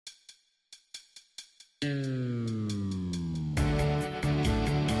Hey,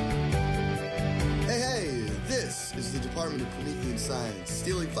 this is the Department of Promethean Science,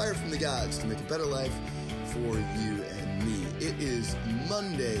 stealing fire from the gods to make a better life for you and me. It is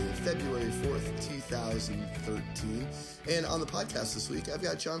Monday, February 4th, 2013, and on the podcast this week, I've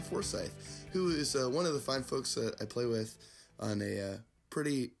got Jon Forsythe, who is one of the fine folks that I play with on a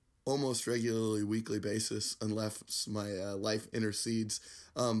pretty almost regularly weekly basis, unless my life intercedes,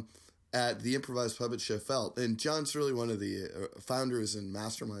 at the improvised puppet show Felt. And John's really one of the founders and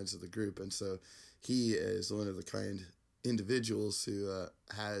masterminds of the group, and so he is one of the kind individuals who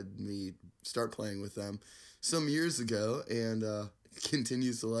had me start playing with them some years ago, and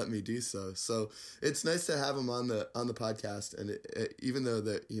continues to let me do so. So it's nice to have him on the podcast. And even though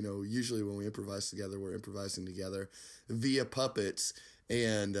that, you know, usually when we improvise together, we're improvising together via puppets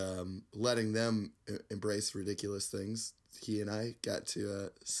and letting them embrace ridiculous things, he and I got to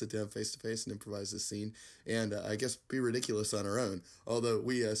sit down face to face and improvise this scene, and I guess be ridiculous on our own. Although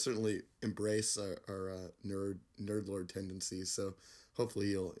we certainly embrace our nerd lord tendencies, so hopefully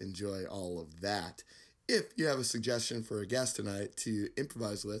you'll enjoy all of that. If you have a suggestion for a guest tonight to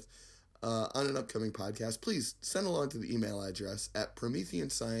improvise with on an upcoming podcast, please send along to the email address at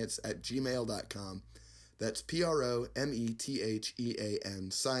prometheanscience@gmail.com. That's PROMETHEAN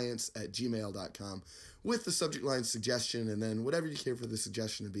science@gmail.com with the subject line suggestion, and then whatever you care for the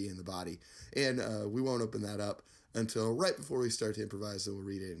suggestion to be in the body. And we won't open that up until right before we start to improvise, and we'll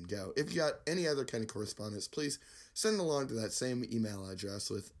read it and go. If you got any other kind of correspondence, please send it along to that same email address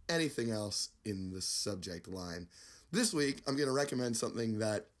with anything else in the subject line. This week, I'm going to recommend something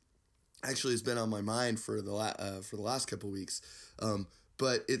that actually has been on my mind for the last couple of weeks.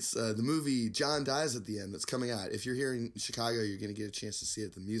 But it's the movie John Dies at the End that's coming out. If you're here in Chicago, you're going to get a chance to see it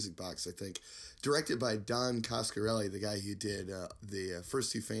at the Music Box, I think. Directed by Don Coscarelli, the guy who did the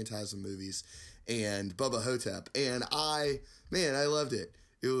first two Phantasm movies, and Bubba Hotep. And I loved it.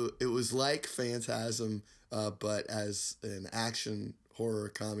 It was like Phantasm, but as an action horror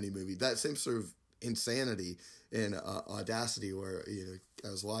comedy movie. That same sort of insanity and audacity where, you know,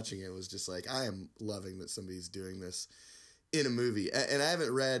 I was watching it, was just like, I am loving that somebody's doing this in a movie. And I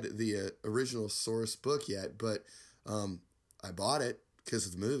haven't read the original source book yet, but I bought it because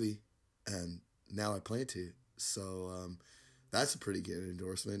of the movie, and now I plan to. So that's a pretty good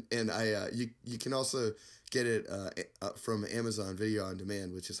endorsement. And you can also get it from Amazon Video on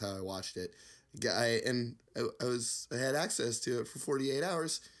Demand, which is how I watched it. I had access to it for 48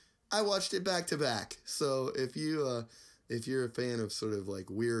 hours. I watched it back to back. So if you're a fan of sort of like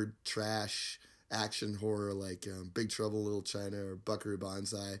weird trash action horror like Big Trouble in Little China or Buckaroo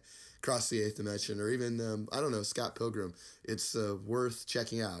Banzai, Cross the Eighth Dimension, or even, Scott Pilgrim, it's worth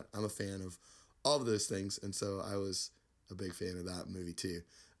checking out. I'm a fan of all of those things, and so I was a big fan of that movie too.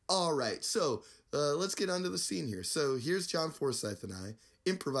 All right, so let's get onto the scene here. So here's Jon Forsythe and I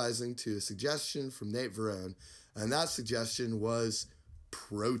improvising to a suggestion from Nate Verone, and that suggestion was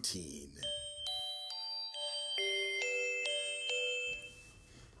protein.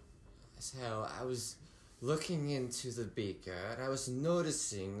 So I was looking into the beaker, and I was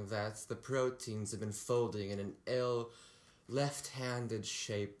noticing that the proteins have been folding in an L left-handed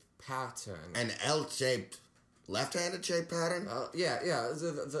shape pattern. An L-shaped left-handed shape pattern? Yeah,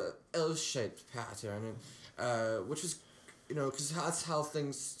 the L-shaped pattern, which was, you know, because that's how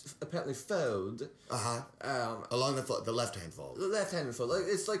things apparently fold. Along the left-hand fold. The left-hand fold.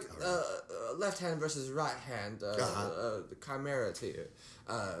 It's like left hand versus right hand, the chimera here.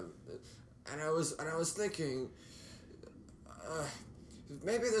 And I was thinking,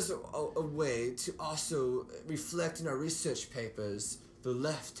 maybe there's a way to also reflect in our research papers the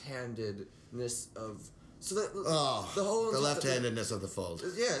left-handedness of the left-handedness of the fold.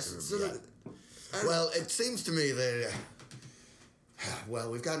 Yes. Well, it seems to me that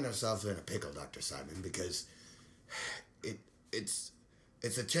we've gotten ourselves in a pickle, Dr. Simon, because it's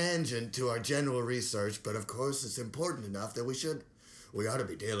a tangent to our general research, but of course it's important enough that we ought to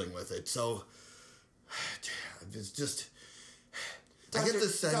be dealing with it. So it's just, I get the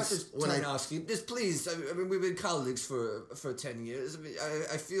sense Dr. Tarnowski, just please. I mean, we've been colleagues for 10 years. I mean,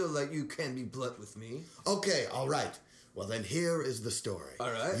 I feel like you can be blunt with me. Okay, all right. Well, then here is the story.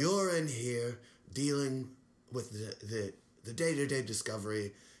 All right. You're in here dealing with the day-to-day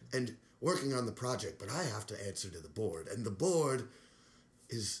discovery and working on the project, but I have to answer to the board, and the board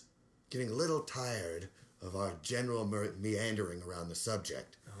is getting a little tired of our general meandering around the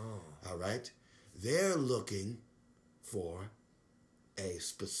subject. Oh. All right? They're looking for a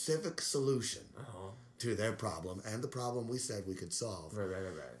specific solution to their problem and the problem we said we could solve. Right.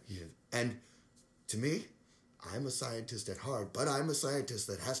 Yeah. And to me, I'm a scientist at heart, but I'm a scientist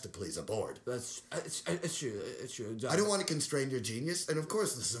that has to please a board. It's true. It's true. I don't want to constrain your genius, and of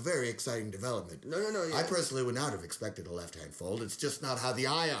course, this is a very exciting development. No. Yeah. I personally would not have expected a left-hand fold. It's just not how the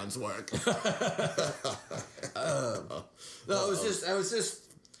ions work. No, I was just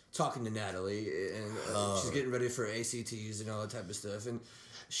talking to Natalie, and she's getting ready for ACTs and all that type of stuff, and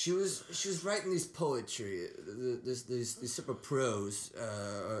she was writing these poetry, these super prose,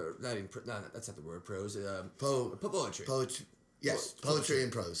 or not even that's not the word, prose. Poetry. Poetry. Yes, poetry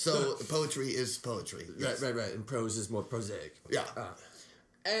and prose. So poetry is poetry. Yes. Right. And prose is more prosaic. Yeah.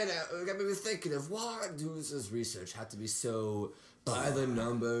 And it got me thinking of why does research have to be so by the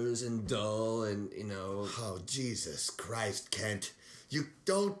numbers and dull and Oh, Jesus Christ, Kent! You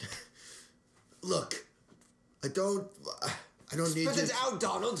don't look. I don't need you. Spit it out,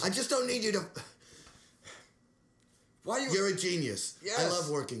 Donald. I just don't need you to. Why are you? You're a genius. Yes. I love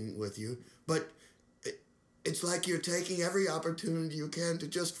working with you, but it's like you're taking every opportunity you can to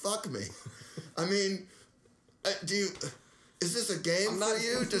just fuck me. I mean, is this a game for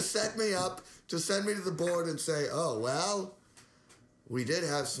you to set me up, to send me to the board and say, oh, well, we did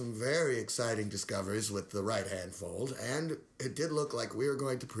have some very exciting discoveries with the right-hand fold, and it did look like we were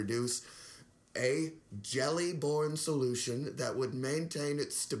going to produce a jelly-borne solution that would maintain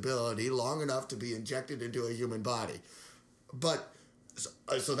its stability long enough to be injected into a human body. But,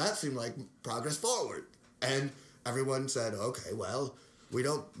 so that seemed like progress forward. And everyone said, okay, well, we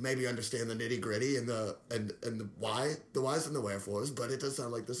don't maybe understand the nitty-gritty and the whys and the wherefores, but it does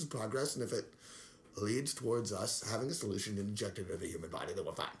sound like this is progress, and if it leads towards us having a solution injected into the human body, then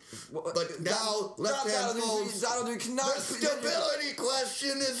we're fine. But now, left-hand folds, the stability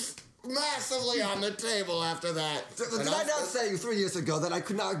question is massively on the table after that. Did I not say 3 years ago that I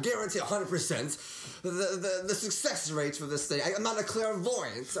could not guarantee 100% the success rate for this thing? I'm not a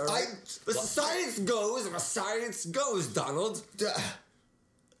clairvoyant. All right? Science goes where science goes, Donald.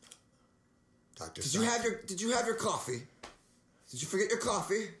 Dr. Did you have your coffee? Did you forget your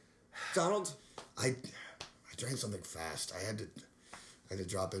coffee, Donald? I drank something fast. I had to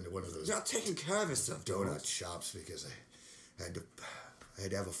drop into one of those. You're not taking care of yourself, donut shops because I had to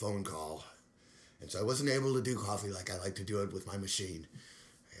have a phone call, and so I wasn't able to do coffee like I like to do it with my machine.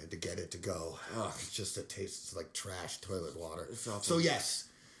 I had to get it to go. It tastes like trash toilet water. So yes,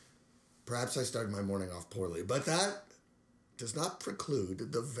 perhaps I started my morning off poorly, but that does not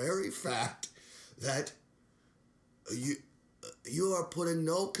preclude the very fact that you are putting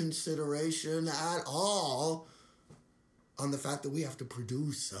no consideration at all on the fact that we have to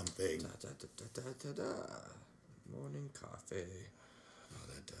produce something. Morning coffee. Oh,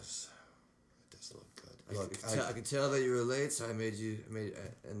 that does look good. I could tell that you were late, so I made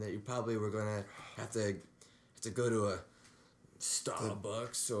and that you probably were gonna have to go to a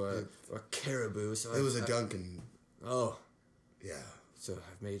Starbucks or Caribou. So it was a Dunkin'. Oh, yeah. So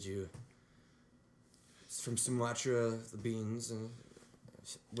I've made you from Sumatra the beans and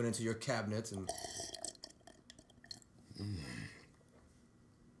went into your cabinet and.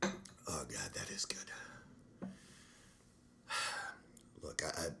 Oh God, that is good. Look,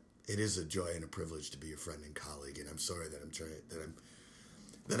 it is a joy and a privilege to be your friend and colleague, and I'm sorry that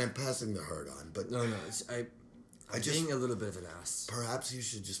I'm passing the hurt on. But no, I'm being a little bit of an ass. Perhaps you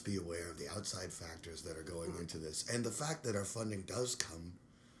should just be aware of the outside factors that are going into this, and the fact that our funding does come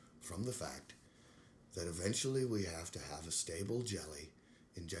from the fact that eventually we have to have a stable jelly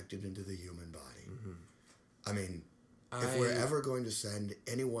injected into the human body. Mm-hmm. I mean, if we're ever going to send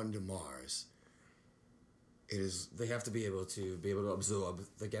anyone to Mars, they have to be able to absorb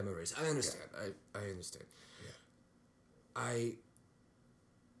the gamma rays. I understand. Yeah. I understand. Yeah. I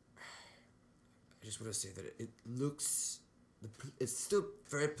just want to say that it looks. It's still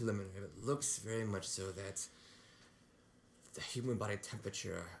very preliminary. But it looks very much so that the human body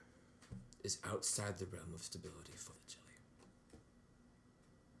temperature is outside the realm of stability for the jelly.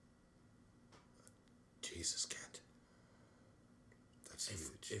 Jesus, Kent. That's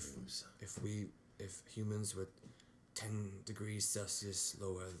huge news. If humans were 10 degrees Celsius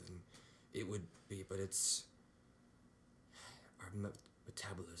lower than it would be, but it's our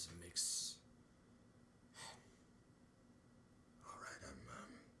metabolism makes. All right,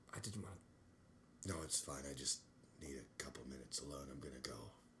 I didn't want. No, it's fine. I just need a couple minutes alone. I'm gonna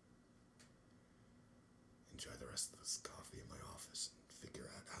go enjoy the rest of this coffee in my office and figure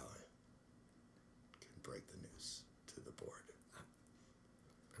out how I can break the news to the board.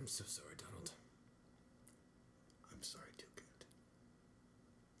 I'm so sorry, Donald. I'm sorry too, Kent.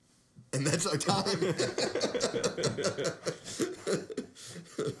 And that's our time.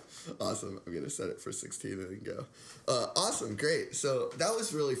 Awesome. I'm going to set it for 16 and then go. Awesome. Great. So that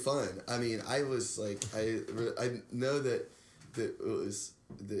was really fun. I mean, I was like, I know that it was,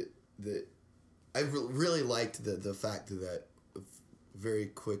 that I really liked the fact that very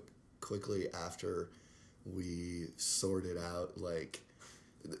quickly after we sorted out, like,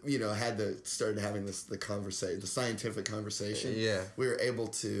 started having the scientific conversation. Yeah. We were able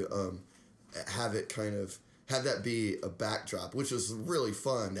to have it kind of have that be a backdrop, which was really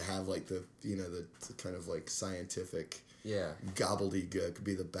fun to have, like, the kind of like scientific gobbledygook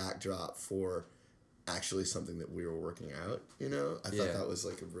be the backdrop for actually something that we were working out. I thought that was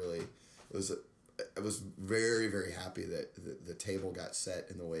like I was very, very happy that the table got set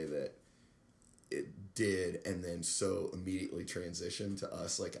in the way that it did, and then so immediately transitioned to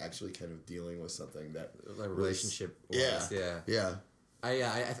us, like, actually kind of dealing with something that like relationship was, yeah.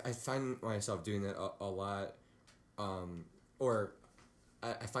 I find myself doing that a lot, or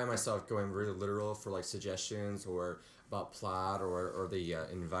I find myself going really literal for, like, suggestions or about plot or the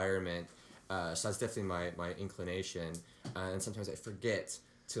environment. So that's definitely my inclination, and sometimes I forget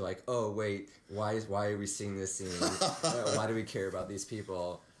to, like, oh wait, why are we seeing this scene? Why do we care about these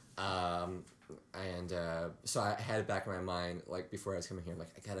people? So I had it back in my mind, like, before I was coming here, like,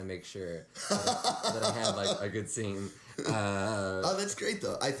 I gotta make sure that I have, like, a good scene. Oh, that's great,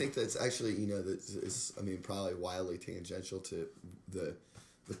 though. I think that's actually, probably wildly tangential to the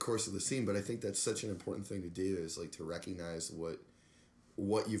course of the scene, but I think that's such an important thing to do, is, like, to recognize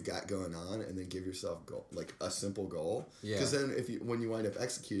what you've got going on, and then give yourself a simple goal. Yeah. Because then when you wind up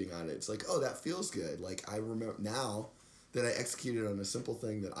executing on it, it's like, oh, that feels good. Like, I remember now that I executed on a simple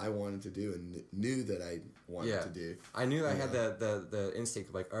thing that I wanted to do and knew that I wanted to do. I knew I had the instinct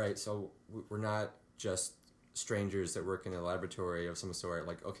of, like, all right, so we're not just strangers that work in a laboratory of some sort.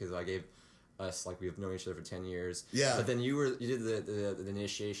 Like, okay, so I gave us, like, we've known each other for 10 years. Yeah. But then you did the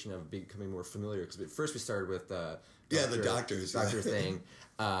initiation of becoming more familiar, because at first we started with the doctor thing,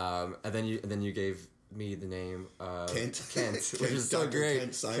 and then you gave me the name Kent, which is so great.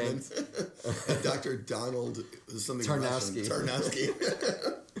 Kent Simon, and Dr. Donald something Tarnowski.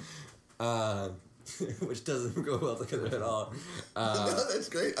 Which doesn't go well together at all. No, that's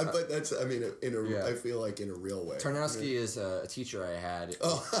great. But that's, I feel like in a real way. Tarnowski is a teacher I had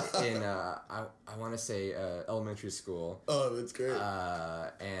in I want to say elementary school. Oh, that's great.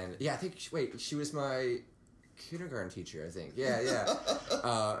 And I think she was my kindergarten teacher, I think. Yeah.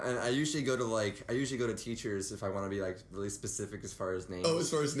 And I usually go to teachers if I want to be, like, really specific as far as names. Oh, as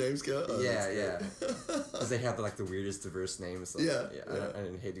far as names go? Oh, yeah. Because they have, like, the weirdest diverse names. Like,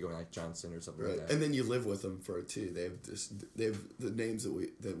 I hate to go like Johnson or something like that. And then you live with them for two. They have the names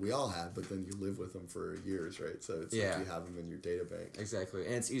that we all have, but then you live with them for years, right? So it's like you have them in your data bank. Exactly.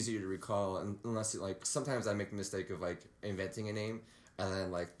 And it's easier to recall, unless sometimes I make the mistake of, like, inventing a name, and then,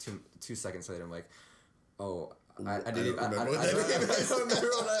 like, two seconds later I'm like, oh, I don't remember what was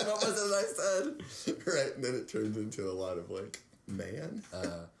it I said. Right, and then it turns into a lot of, like, man.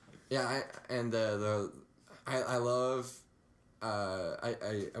 I love.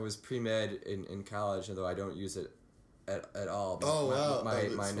 I was pre-med in college, although I don't use it at all.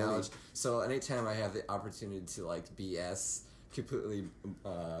 My knowledge. So anytime I have the opportunity to, like, BS, completely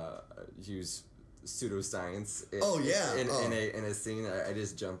use pseudoscience in a scene, I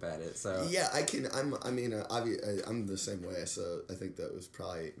just jump at it. So I'm the same way, so I think that was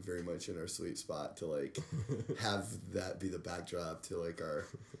probably very much in our sweet spot to, like, have that be the backdrop to, like, our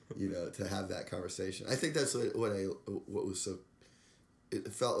to have that conversation. I think that's what was so,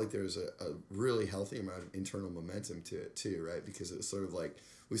 it felt like there was a really healthy amount of internal momentum to it too, right? Because it was sort of like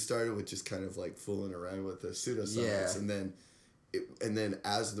we started with just kind of, like, fooling around with the pseudoscience, and then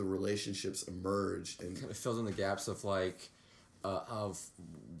as the relationships emerged and kind of filled in the gaps of, like, of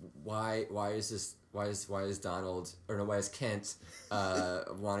why is Donald, or no, why is Kent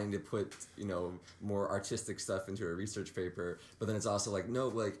wanting to put more artistic stuff into a research paper, but then it's also like, no,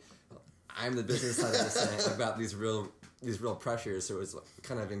 like, I'm the business side of this thing about these real pressures. So it was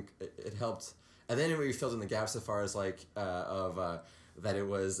kind of it helped, and then we filled in the gaps as far as, like, that it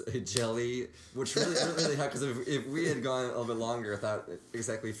was a jelly, which really helped, because if we had gone a little bit longer without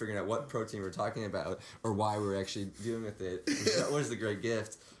exactly figuring out what protein we're talking about or why we're actually dealing with it, that was the great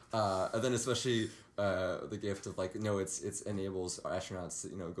gift. And then especially the gift of, like, no, it enables astronauts to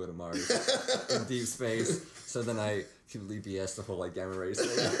go to Mars in deep space. So then I completely BS the whole, like, gamma rays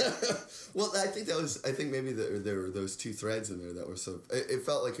thing. Well, I think maybe there were those two threads in there that were so. It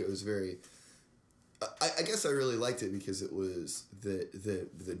felt like it was very. I guess I really liked it because it was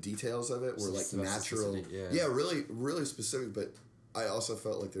the details of it were, like, natural. Yeah, really, really specific. But I also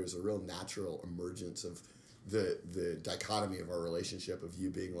felt like there was a real natural emergence of the dichotomy of our relationship of you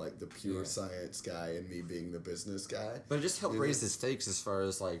being like the pure science guy and me being the business guy. But it just helped raise the stakes as far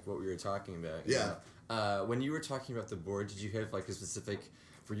as like what we were talking about. Yeah. When you were talking about the board, did you have like a specific?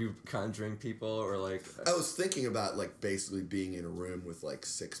 Were you conjuring people or like? I was thinking about like basically being in a room with like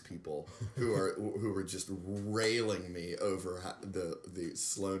 6 people who were just railing me over the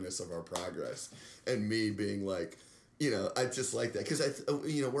slowness of our progress, and me being like, I just like that because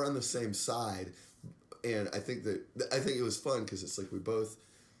we're on the same side. And I think it was fun because it's like we both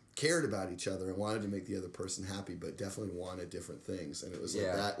cared about each other and wanted to make the other person happy, but definitely wanted different things. And it was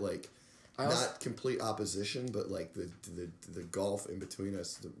like that, like not complete opposition, but like the gulf in between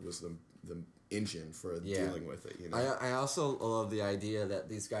us was the engine for dealing with it. I also love the idea that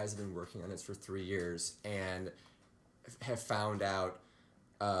these guys have been working on this for 3 years and have found out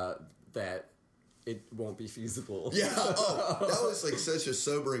that it won't be feasible. Yeah. Oh, that was like such a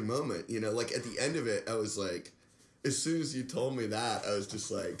sobering moment. Like at the end of it, I was like, as soon as you told me that, I was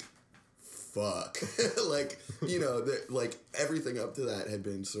just like, fuck. Like, like everything up to that had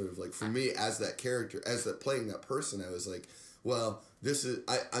been sort of like, for me as that character, playing that person, I was like, well,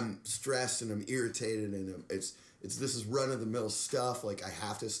 I'm stressed and I'm irritated and this is run of the mill stuff. Like I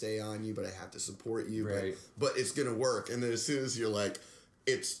have to stay on you, but I have to support you, right. but it's going to work. And then as soon as you're like,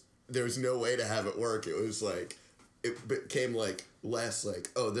 there was no way to have it work. It was like, it became like less like,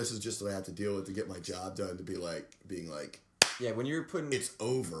 oh, this is just what I have to deal with to get my job done, to being like, yeah, when you were putting... It's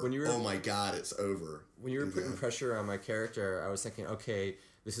over. Oh my God, it's over. When you were putting pressure on my character, I was thinking, okay,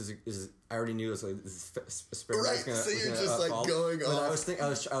 this is I already knew this sperm right, gonna, so you're gonna just like fall. going but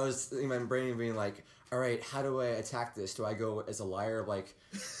off. I was in my brain being like, all right, how do I attack this? Do I go as a liar, like,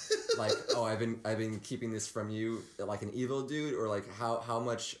 oh, I've been keeping this from you, like an evil dude, or like how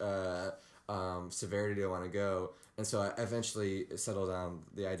much severity do I want to go? And so I eventually settled on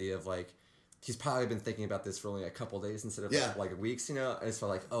the idea of like, he's probably been thinking about this for only a couple days instead of like weeks, And it's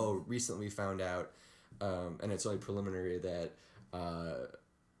felt like, oh, recently found out, and it's only preliminary that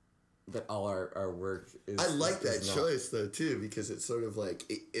that all our work is. I like that choice though too, because it's sort of like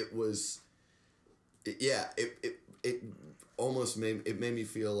it almost made me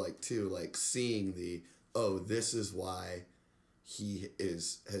feel like too, like seeing this is why he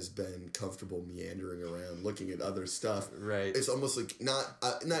has been comfortable meandering around looking at other stuff. Right. It's almost like not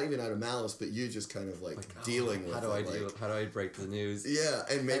even out of malice, but you just kind of like dealing with it. How do I break the news? Yeah,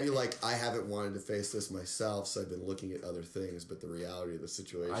 and maybe like I haven't wanted to face this myself, so I've been looking at other things, but the reality of the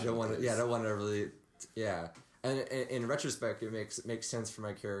situation. I don't want to really. Yeah, and in retrospect, it makes sense for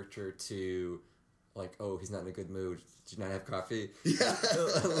my character to, like, oh, he's not in a good mood. Did you not have coffee? Yeah.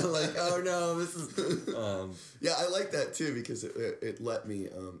 Like, oh no, this is. Yeah, I like that too, because it let me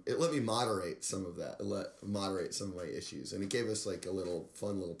moderate some of that. Moderate some of my issues, and it gave us like a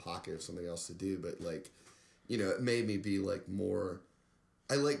fun little pocket of something else to do. But like, it made me be like more.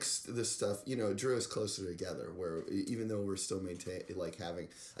 I like this stuff. It drew us closer together. Where even though we're still having,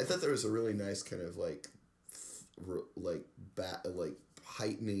 I thought there was a really nice kind of like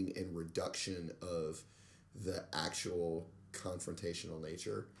heightening and reduction of the actual confrontational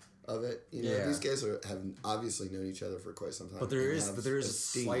nature of it. These guys have obviously known each other for quite some time. But there is a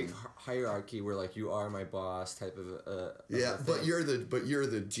slight hierarchy where like you are my boss type of. But you're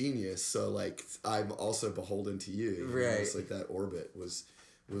the genius, so like I'm also beholden to you. Right. It's like that orbit was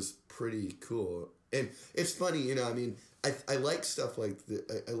pretty cool, and it's funny. I mean, I like stuff like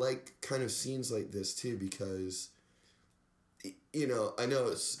I like kind of scenes like this too, because. I know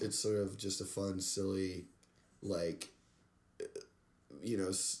it's sort of just a fun, silly, like,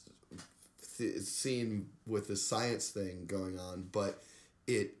 scene with the science thing going on, but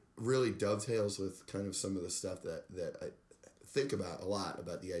it really dovetails with kind of some of the stuff that I think about a lot,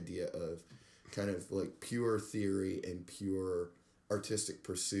 about the idea of kind of like pure theory and pure artistic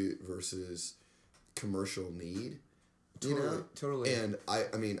pursuit versus commercial need. Totally. And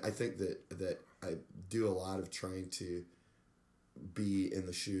I mean, I think that I do a lot of trying to be in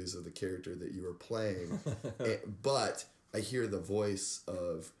the shoes of the character that you were playing, but I hear the voice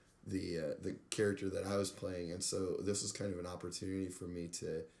of the character that I was playing, and so this is kind of an opportunity for me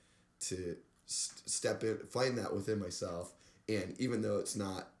to step in, find that within myself, and even though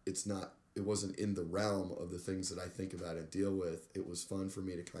it wasn't in the realm of the things that I think about and deal with, it was fun for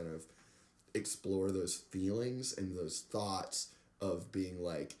me to kind of explore those feelings and those thoughts of being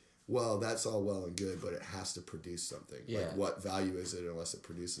like, well, that's all well and good, but it has to produce something. Yeah. Like, what value is it unless it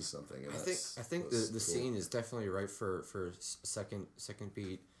produces something? And I think the cool. Scene is definitely right for second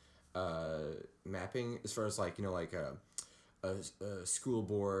beat mapping, as far as like a school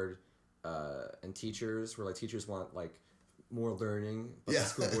board and teachers, where like teachers want like more learning, but the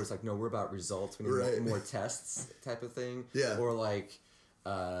school board's like, no, we're about results. We need more tests, type of thing. Yeah. Or like,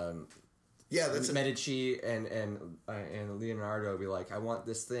 that's Medici and Leonardo be like, I want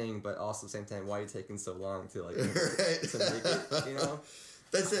this thing, but also at the same time, why are you taking so long to like to make it? You know,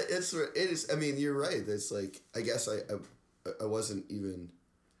 that's it. It is. I mean, you're right. That's like, I guess I wasn't even.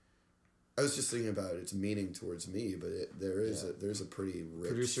 I was just thinking about its meaning towards me, but there's a pretty rich...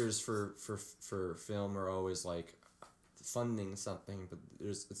 Producers for film are always like funding something, but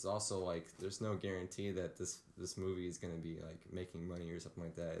it's also like there's no guarantee that this movie is going to be like making money or something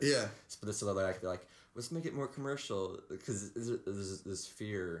like that. Yeah. So they're like, let's make it more commercial, because there's this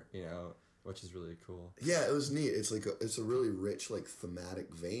fear, you know, which is really cool. Yeah, it was neat. It's like it's a really rich like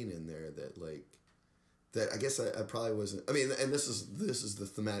thematic vein in there that I guess I probably wasn't. I mean, and this is the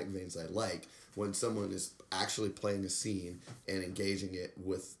thematic veins I like, when someone is actually playing a scene and engaging it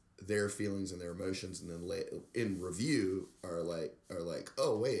with their feelings and their emotions, and then in review are like,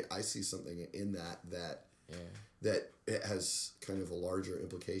 oh wait, I see something in that it has kind of a larger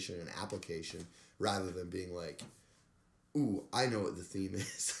implication and application, rather than being like, ooh, I know what the theme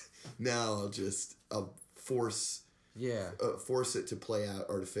is. Now I'll force it to play out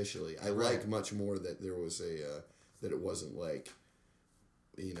artificially. I like much more that there was that it wasn't like,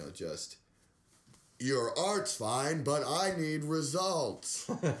 you know, just, your art's fine, but I need results.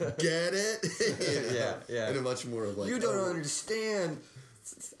 Get it? You know? Yeah. And a much more of like, you don't understand.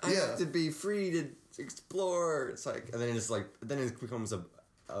 I have to be free to explore. It's like, and then it becomes a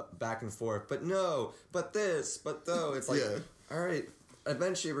back and forth. But no, but this, but though. It's like, all right.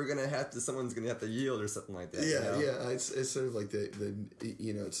 Eventually, someone's gonna have to yield or something like that. Yeah, you know? It's sort of like the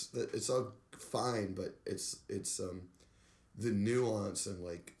you know, it's all fine, but it's the nuance and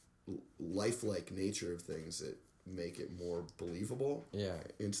like lifelike nature of things that make it more believable. Yeah.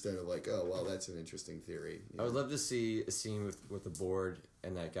 Instead of like, oh well, that's an interesting theory. I would love to see a scene with the board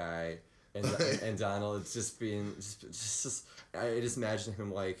and that guy. And Donald, it's just being just I just imagine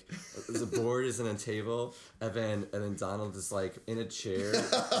him like the board is on a table, and then Donald is like in a chair,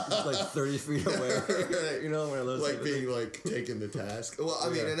 like 30 feet away, you know, one of those like being like taken to task. Well, I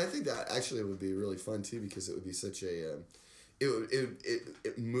mean, and I think that actually would be really fun too, because it would be such a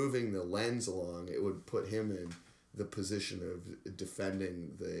it moving the lens along. It would put him in the position of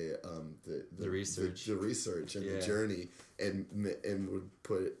defending the research, the research and the journey, and would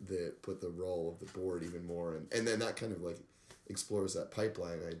put the role of the board even more, and then that kind of like explores that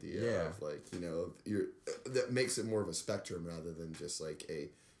pipeline idea of like, you know, that makes it more of a spectrum rather than just like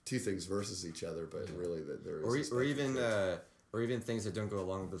two things versus each other, but really that there is or even things that don't go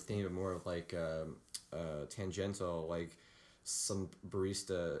along with the theme, but more of like tangential, like some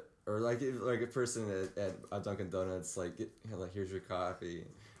barista. Or like a person at Dunkin' Donuts, like here's your coffee,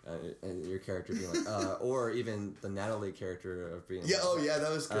 and your character being like, or even the Natalie character of being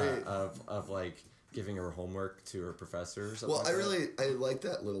that was great, of like giving her homework to her professor or something. Well, I like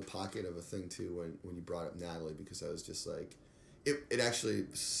that little pocket of a thing too when you brought up Natalie, because I was just like, it actually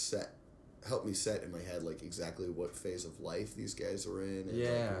helped me set in my head like exactly what phase of life these guys were in, and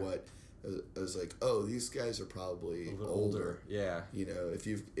like what. I was like, oh, these guys are probably a little older. Yeah. You know, if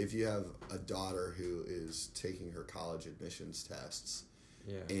you have a daughter who is taking her college admissions tests,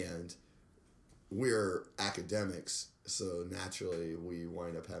 and we're academics, so naturally we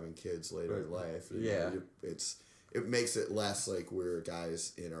wind up having kids later in life. It makes it less like we're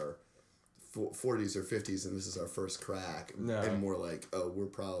guys in our 40s or 50s and this is our first crack, and more like, oh, we're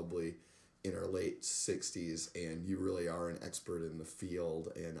probably in our late 60s, and you really are an expert in the field,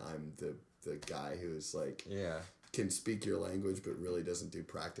 and I'm the guy who's like can speak your language but really doesn't do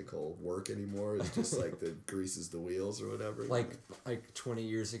practical work anymore. It's just like greases the wheels or whatever. Like 20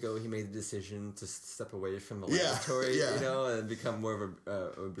 years ago, he made the decision to step away from the laboratory, you know, and become more of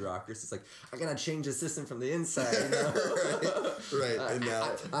a bureaucracy. It's like, I gotta change the system from the inside, you know. right. And now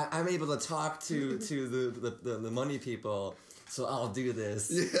I'm able to talk to the money people. So I'll do this.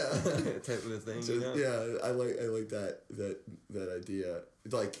 Type of thing. So, you know? Yeah, I like that idea.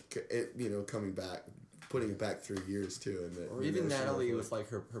 Like it, you know, coming back, putting it back 3 years too, and or even Natalie with like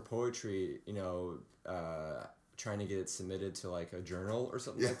her poetry, you know, trying to get it submitted to like a journal or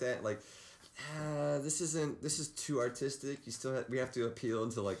something like that. Like, this is too artistic. We have to appeal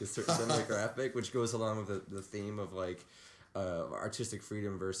to like a certain demographic, which goes along with the theme of like. Artistic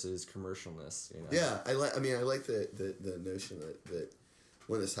freedom versus commercialness, you know? Yeah, I like the notion that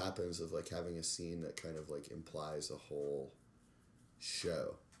when this happens of like having a scene that kind of like implies a whole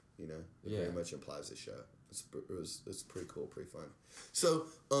show, you know? It very much implies a show. It's pretty cool, pretty fun. So,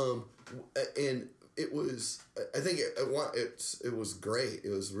 and it was, I think it was great. It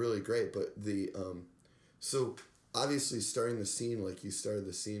was really great, but so obviously starting the scene like you started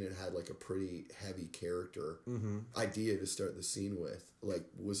the scene, it had like a pretty heavy character idea to start the scene with. Like,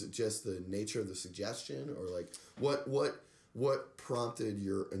 was it just the nature of the suggestion, or like what prompted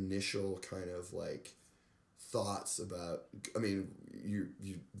your initial kind of like thoughts about, I mean, you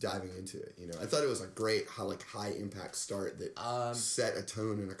diving into it, you know? I thought it was a great high impact start that set a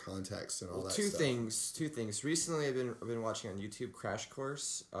tone and a context and all that two stuff. things. Recently I've been watching on YouTube Crash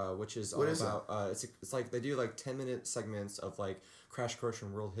Course, which is all What is about it's like they do like 10-minute segments of like crash course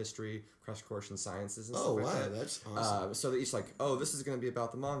in world history, crash course in sciences and stuff like that. Oh wow, that's awesome. So that each like, oh, this is going to be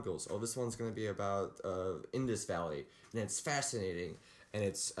about the Mongols. Oh, this one's going to be about Indus Valley. And it's fascinating. And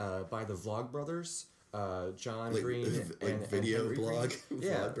it's by the Vlog Brothers. John Green and video Henry blog Green.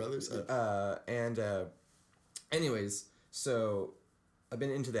 Yeah. Vlog Brothers. Anyways, so I've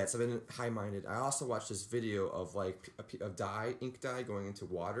been into that. So I've been high-minded. I also watched this video of like ink dye going into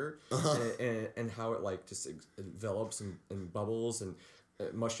water, and how it like just envelops and bubbles and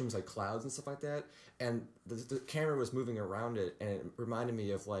mushrooms like clouds and stuff like that. And the camera was moving around it, and it reminded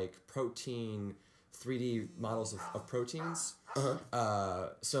me of like protein 3D models of proteins.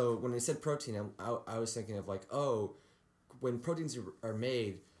 So when they said protein, I was thinking of like, oh, when proteins are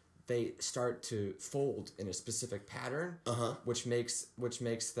made, they start to fold in a specific pattern, which makes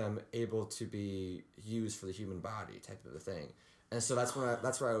them able to be used for the human body, type of a thing. And so that's what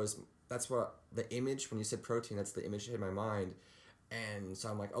the image, when you said protein, that's the image in my mind. And so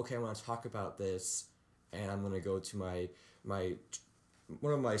I'm like, okay, I want to talk about this, and I'm going to go to my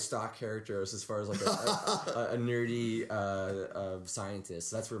one of my stock characters as far as like a nerdy scientist.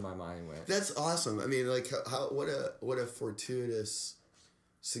 So that's where my mind went. That's awesome. I mean, like, what a fortuitous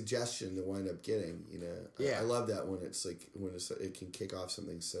suggestion to wind up getting. You know, yeah. I love that when it can kick off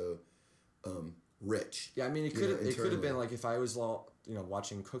something so rich. Yeah, I mean, it could have been like if I was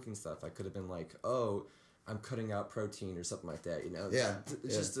watching cooking stuff, I could have been like, oh, I'm cutting out protein or something like that. You know, yeah,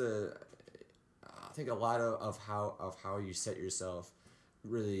 it's just I think a lot of how you set yourself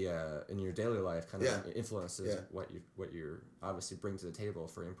really in your daily life kind of influences what you obviously bring to the table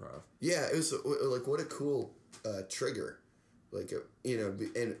for improv. Yeah, it was like, what a cool trigger, like, you know,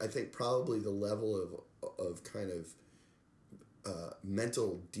 and I think probably the level of kind of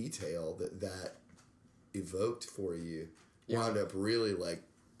mental detail that evoked for you wound up really like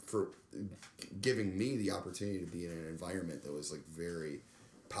for giving me the opportunity to be in an environment that was like very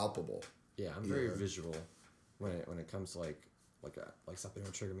palpable. Yeah, I'm very visual when it comes to like something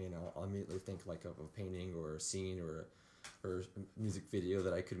will trigger me, and I'll immediately think like of a painting or a scene or a music video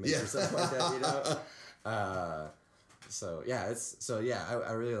that I could make or something like that, you know. I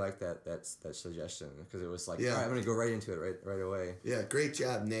really like that suggestion, because it was like, all right, I'm gonna go right into it right away. Yeah, great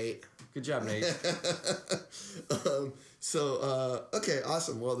job, Nate. Good job, Nate. Okay,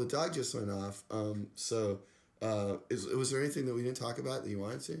 awesome. Well, the dog just went off. Was there anything that we didn't talk about that you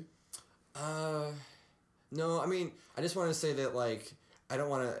wanted to? No, I mean, I just want to say that, like, I don't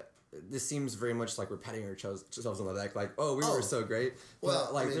want to... This seems very much like we're patting ourselves on the back, like, oh, we were so great. Well,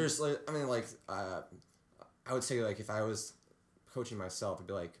 but, like, I would say, like, if I was coaching myself, I'd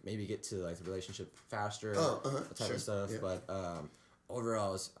be like, maybe get to, like, the relationship faster, that type of stuff. Yeah. But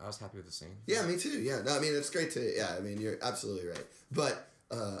overall, I was happy with the scene. Yeah, me too. Yeah, no, I mean, it's great to... Yeah, I mean, you're absolutely right. But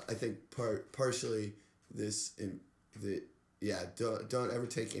I think partially this... Yeah, don't ever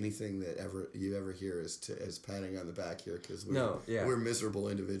take anything that you ever hear as patting on the back here, because we're miserable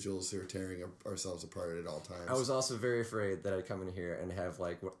individuals who are tearing ourselves apart at all times. I was also very afraid that I'd come in here and have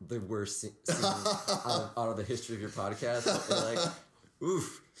like the worst scene out of the history of your podcast. And like,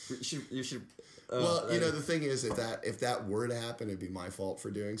 oof, you should. Well, you know, the thing is, if that were to happen, it'd be my fault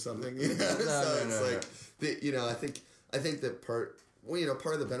for doing something. You know? No. I think that part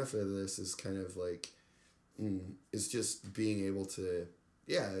of the benefit of this is kind of like. Is just being able to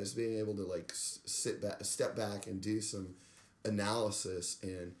like step back and do some analysis,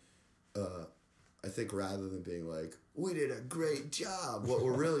 and I think rather than being like, we did a great job, what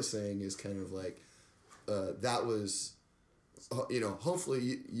we're really saying is kind of like that was,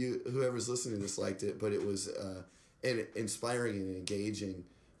 hopefully you whoever's listening to this liked it, but it was an inspiring and engaging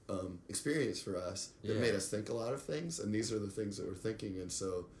experience for us that made us think a lot of things, and these are the things that we're thinking, and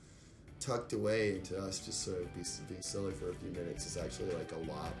so tucked away into us just sort of being silly for a few minutes is actually like a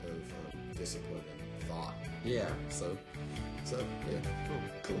lot of discipline and thought. Yeah. So yeah.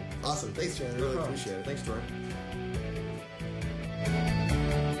 Cool. Awesome. Thanks, Jon. I really appreciate it. Thanks, Jordan.